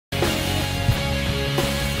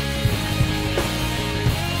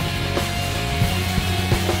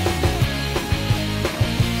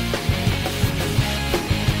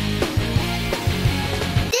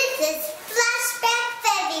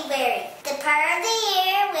part of the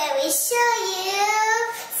year where we show you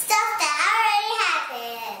stuff that already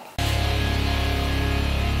happened.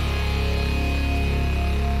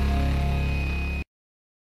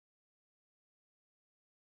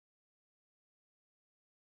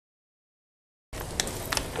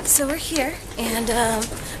 So we're here, and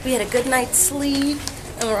we had a good night's sleep,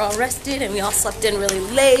 and we're all rested, and we all slept in really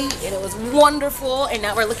late, and it was wonderful. And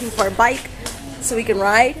now we're looking for a bike so we can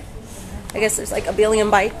ride. I guess there's like a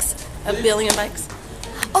billion bikes.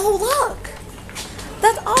 Oh, look!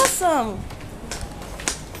 That's awesome!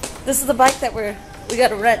 This is the bike that we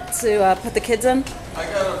gotta rent to put the kids in. I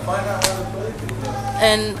gotta find out where the place is.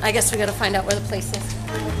 And I guess we gotta find out where the place is.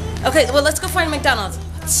 Okay, well, let's go find McDonald's.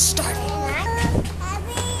 Let's start it.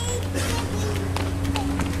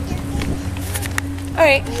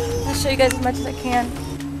 Alright, I'll show you guys as much as I can.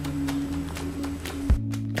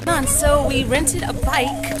 So we rented a bike,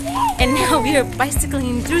 and now we are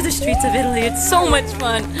bicycling through the streets of Italy. It's so much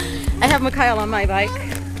fun. I have Mikhail on my bike.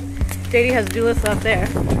 JD has Julius up there.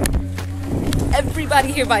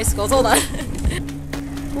 Everybody here bicycles. Hold on.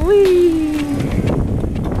 Whee!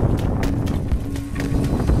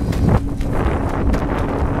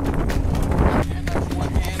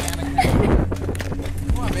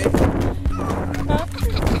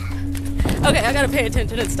 Okay, I gotta pay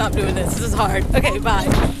attention and stop doing this. This is hard. Okay, bye.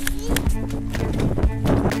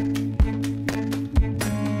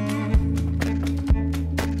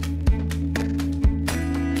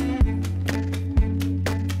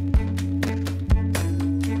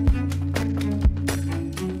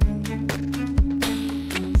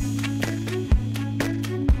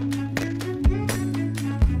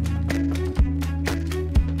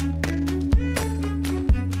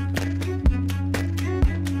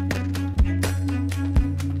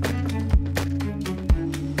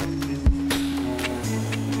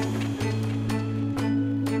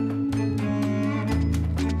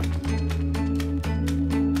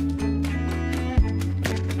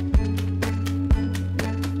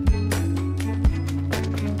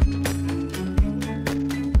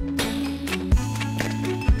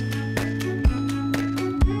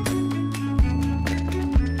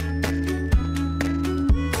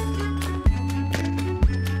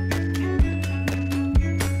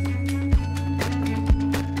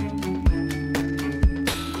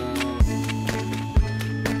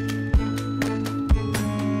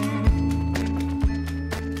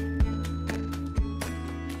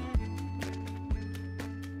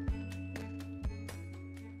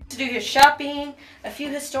 To do your shopping, a few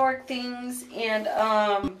historic things, and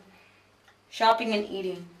shopping and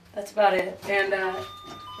eating. That's about it. And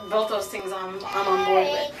both those things I'm on board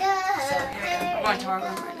with. So here we go. I'm going to our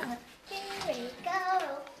room right now.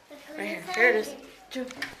 Right here. Here it is.